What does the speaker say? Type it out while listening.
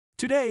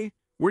Today,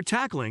 we're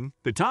tackling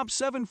the top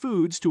 7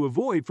 foods to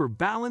avoid for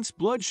balanced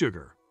blood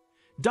sugar.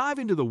 Dive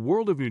into the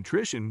world of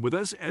nutrition with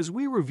us as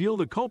we reveal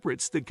the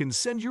culprits that can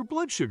send your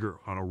blood sugar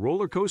on a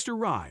roller coaster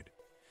ride.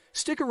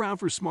 Stick around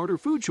for smarter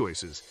food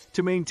choices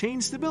to maintain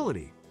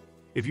stability.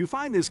 If you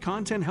find this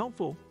content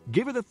helpful,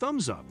 give it a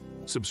thumbs up,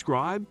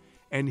 subscribe,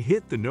 and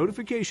hit the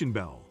notification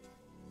bell.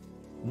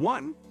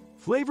 1.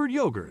 Flavored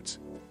yogurts.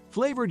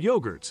 Flavored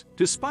yogurts,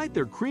 despite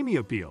their creamy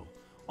appeal,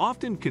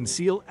 often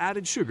conceal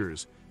added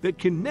sugars that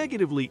can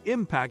negatively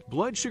impact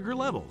blood sugar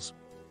levels.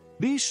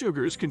 These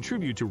sugars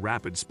contribute to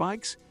rapid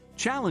spikes,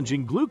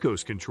 challenging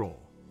glucose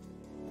control.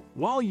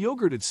 While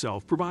yogurt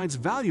itself provides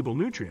valuable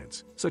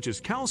nutrients, such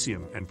as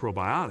calcium and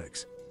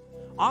probiotics,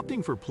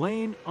 opting for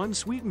plain,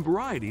 unsweetened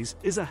varieties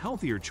is a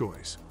healthier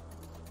choice.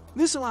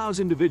 This allows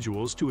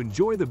individuals to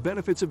enjoy the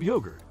benefits of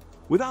yogurt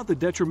without the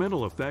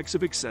detrimental effects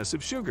of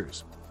excessive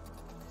sugars.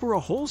 For a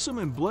wholesome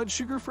and blood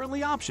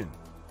sugar-friendly option,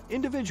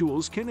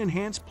 individuals can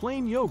enhance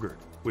plain yogurt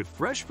with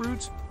fresh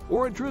fruits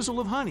or a drizzle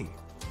of honey,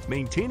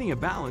 maintaining a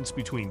balance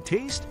between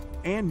taste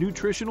and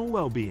nutritional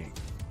well-being.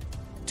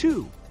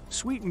 2.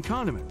 Sweetened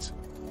condiments.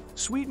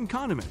 Sweetened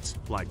condiments,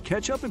 like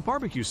ketchup and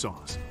barbecue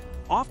sauce,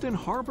 often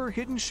harbor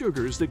hidden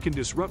sugars that can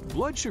disrupt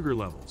blood sugar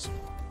levels.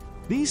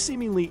 These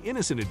seemingly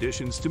innocent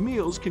additions to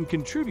meals can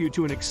contribute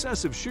to an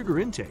excessive sugar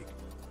intake,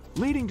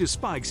 leading to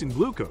spikes in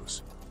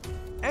glucose.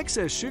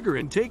 Excess sugar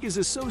intake is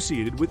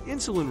associated with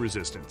insulin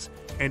resistance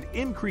and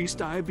increased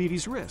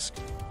diabetes risk.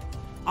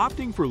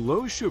 Opting for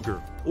low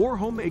sugar or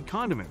homemade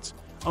condiments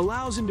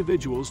allows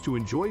individuals to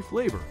enjoy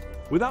flavor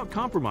without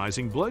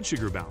compromising blood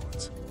sugar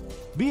balance.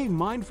 Being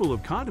mindful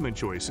of condiment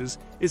choices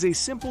is a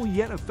simple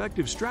yet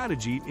effective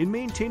strategy in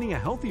maintaining a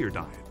healthier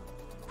diet,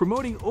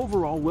 promoting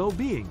overall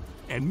well-being,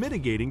 and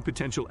mitigating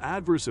potential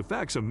adverse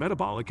effects of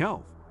metabolic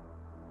health.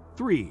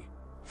 3.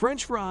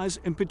 French fries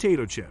and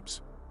potato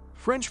chips.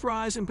 French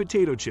fries and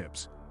potato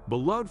chips,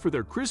 beloved for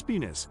their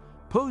crispiness,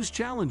 pose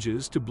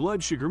challenges to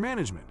blood sugar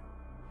management.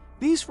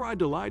 These fried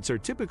delights are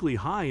typically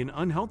high in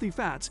unhealthy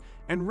fats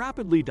and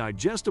rapidly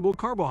digestible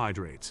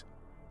carbohydrates,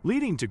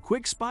 leading to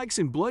quick spikes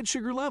in blood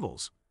sugar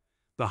levels.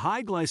 The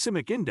high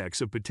glycemic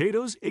index of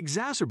potatoes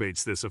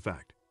exacerbates this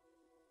effect.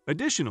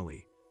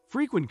 Additionally,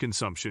 frequent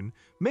consumption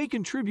may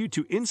contribute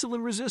to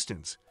insulin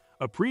resistance,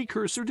 a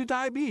precursor to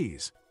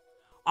diabetes.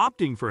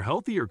 Opting for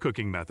healthier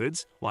cooking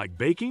methods like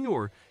baking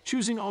or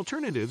choosing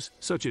alternatives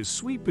such as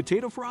sweet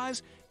potato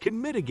fries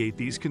can mitigate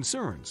these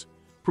concerns,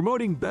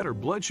 promoting better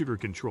blood sugar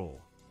control.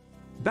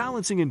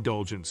 Balancing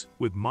indulgence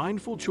with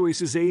mindful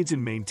choices aids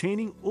in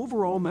maintaining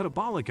overall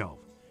metabolic health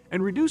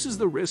and reduces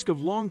the risk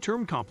of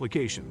long-term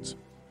complications.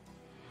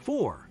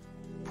 4.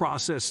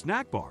 Processed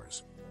snack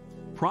bars.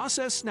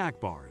 Processed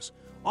snack bars,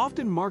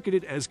 often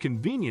marketed as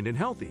convenient and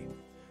healthy,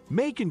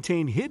 may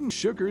contain hidden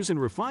sugars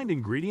and refined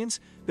ingredients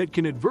that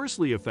can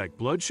adversely affect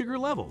blood sugar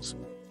levels.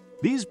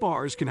 These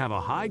bars can have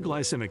a high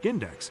glycemic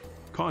index,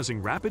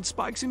 causing rapid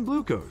spikes in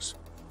glucose.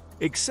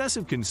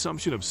 Excessive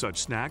consumption of such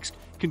snacks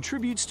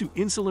contributes to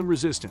insulin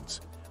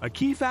resistance, a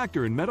key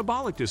factor in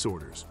metabolic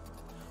disorders.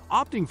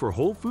 Opting for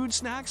whole food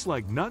snacks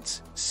like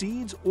nuts,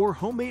 seeds, or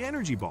homemade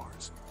energy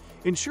bars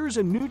ensures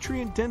a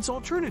nutrient-dense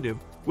alternative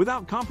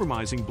without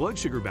compromising blood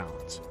sugar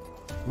balance.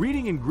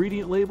 Reading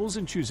ingredient labels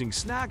and choosing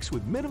snacks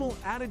with minimal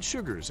added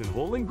sugars and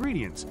whole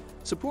ingredients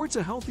supports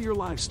a healthier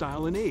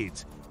lifestyle and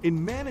aids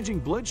in managing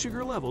blood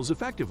sugar levels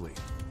effectively.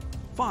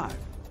 5.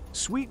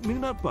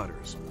 Sweetened nut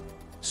butters.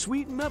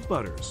 Sweetened nut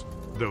butters,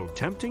 though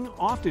tempting,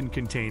 often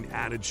contain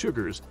added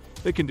sugars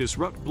that can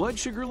disrupt blood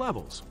sugar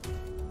levels.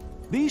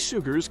 These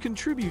sugars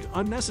contribute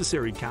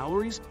unnecessary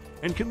calories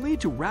and can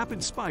lead to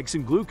rapid spikes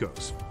in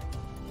glucose.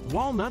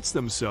 While nuts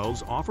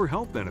themselves offer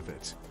health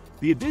benefits,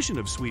 the addition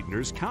of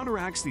sweeteners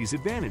counteracts these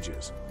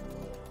advantages.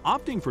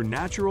 Opting for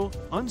natural,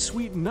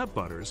 unsweetened nut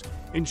butters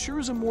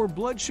ensures a more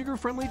blood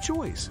sugar-friendly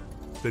choice.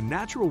 The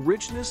natural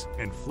richness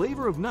and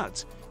flavor of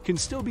nuts can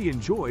still be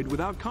enjoyed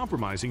without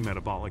compromising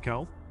metabolic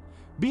health.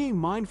 Being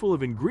mindful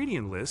of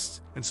ingredient lists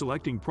and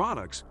selecting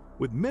products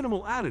with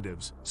minimal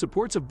additives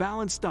supports a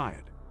balanced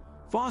diet,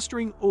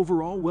 fostering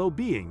overall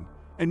well-being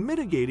and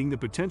mitigating the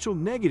potential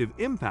negative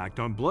impact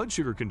on blood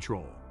sugar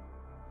control.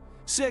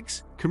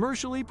 6.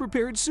 Commercially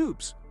prepared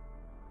soups.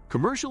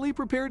 Commercially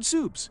prepared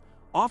soups,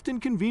 often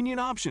convenient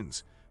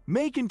options,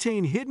 may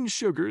contain hidden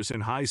sugars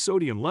and high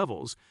sodium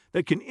levels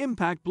that can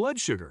impact blood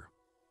sugar.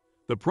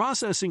 The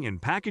processing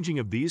and packaging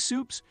of these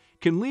soups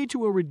can lead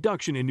to a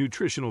reduction in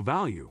nutritional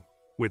value,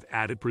 with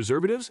added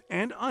preservatives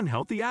and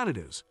unhealthy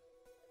additives.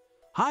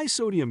 High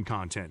sodium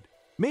content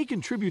may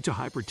contribute to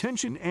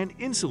hypertension and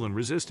insulin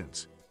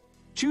resistance.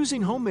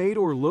 Choosing homemade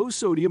or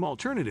low-sodium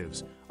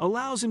alternatives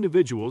allows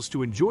individuals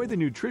to enjoy the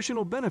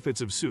nutritional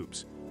benefits of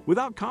soups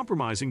without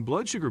compromising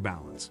blood sugar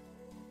balance.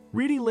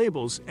 Reading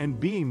labels and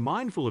being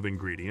mindful of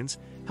ingredients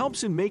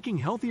helps in making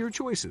healthier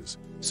choices,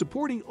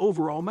 supporting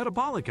overall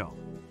metabolic health,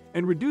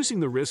 and reducing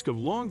the risk of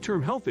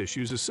long-term health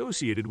issues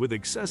associated with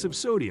excessive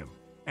sodium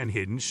and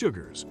hidden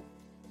sugars.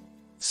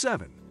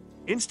 7.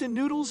 Instant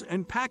noodles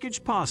and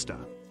packaged pasta.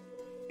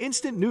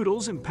 Instant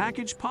noodles and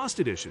packaged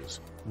pasta dishes,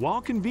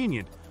 while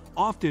convenient,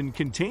 often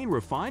contain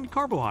refined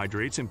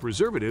carbohydrates and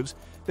preservatives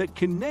that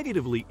can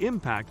negatively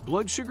impact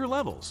blood sugar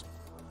levels.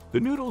 The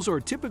noodles are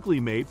typically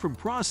made from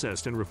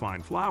processed and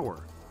refined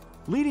flour,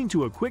 leading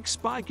to a quick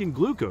spike in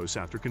glucose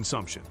after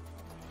consumption.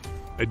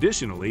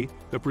 Additionally,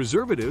 the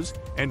preservatives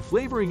and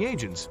flavoring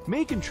agents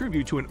may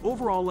contribute to an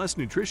overall less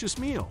nutritious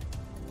meal.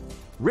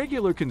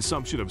 Regular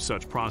consumption of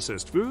such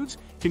processed foods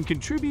can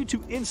contribute to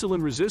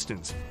insulin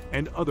resistance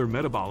and other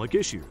metabolic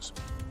issues.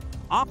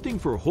 Opting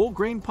for whole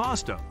grain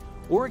pasta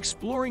or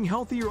exploring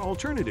healthier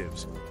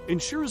alternatives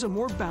ensures a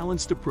more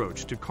balanced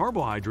approach to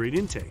carbohydrate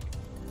intake,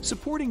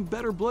 supporting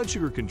better blood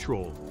sugar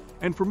control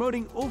and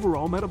promoting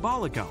overall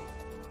metabolic health.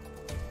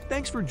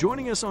 Thanks for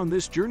joining us on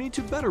this journey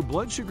to better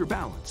blood sugar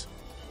balance.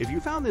 If you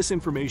found this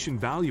information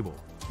valuable,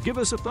 give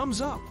us a thumbs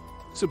up,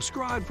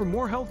 subscribe for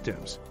more health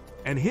tips,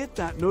 and hit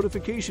that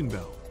notification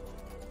bell.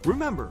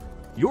 Remember,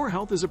 your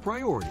health is a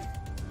priority,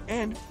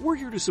 and we're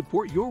here to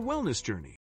support your wellness journey.